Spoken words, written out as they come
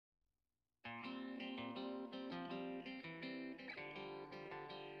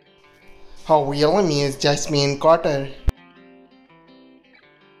Her real name is Jasmyn Carter.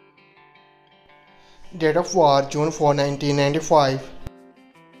 Date of birth June 4, 1995.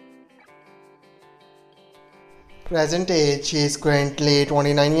 Present age she is currently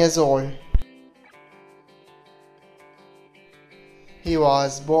 29 years old. He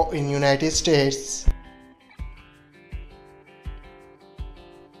was born in United States.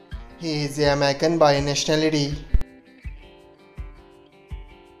 He is American by nationality.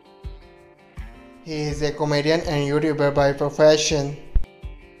 He is a comedian and YouTuber by profession.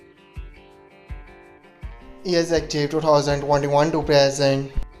 He is active 2021 to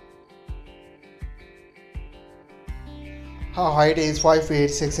present. Her height is 5 feet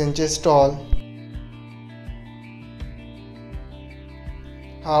 6 inches tall.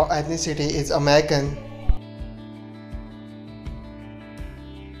 Her ethnicity is American.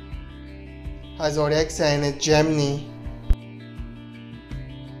 Her zodiac sign is Gemini.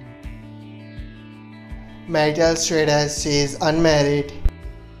 Marital status she is unmarried.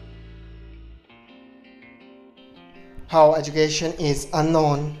 Her education is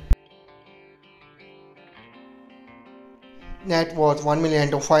unknown. Net worth $1 million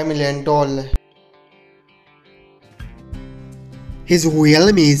to $5 million. His real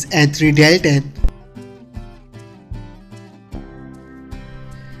name is Anthony Dalton.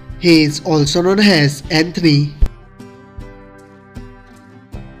 He is also known as Anthony.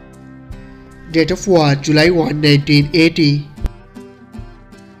 Date of birth July 1, 1980.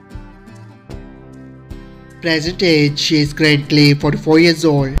 Present age she is currently 44 years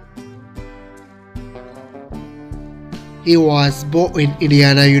old. He was born in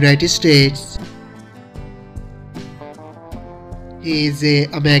Indiana, United States. He is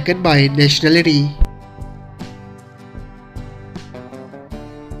an American by nationality.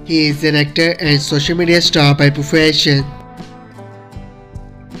 He is an actor and social media star by profession.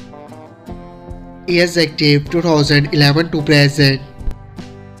 He is active 2011 to present.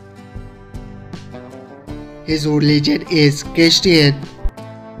 His religion is Christian.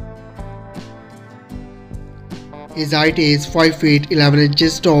 His height is 5 feet 11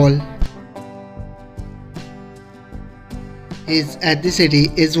 inches tall. His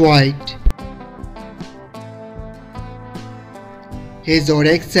ethnicity is white. His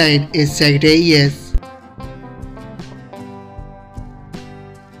zodiac sign is Sagittarius.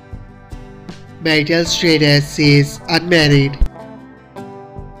 Marital status is unmarried.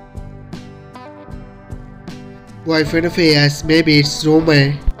 Boyfriend affairs maybe it's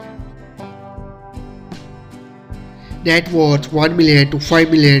rumor. Net worth $1 million to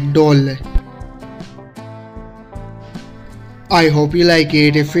 $5 million. I hope you like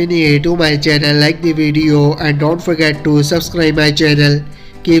it. If you're new to my channel, like the video and don't forget to subscribe my channel.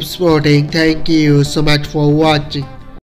 Keep supporting. Thank you so much for watching.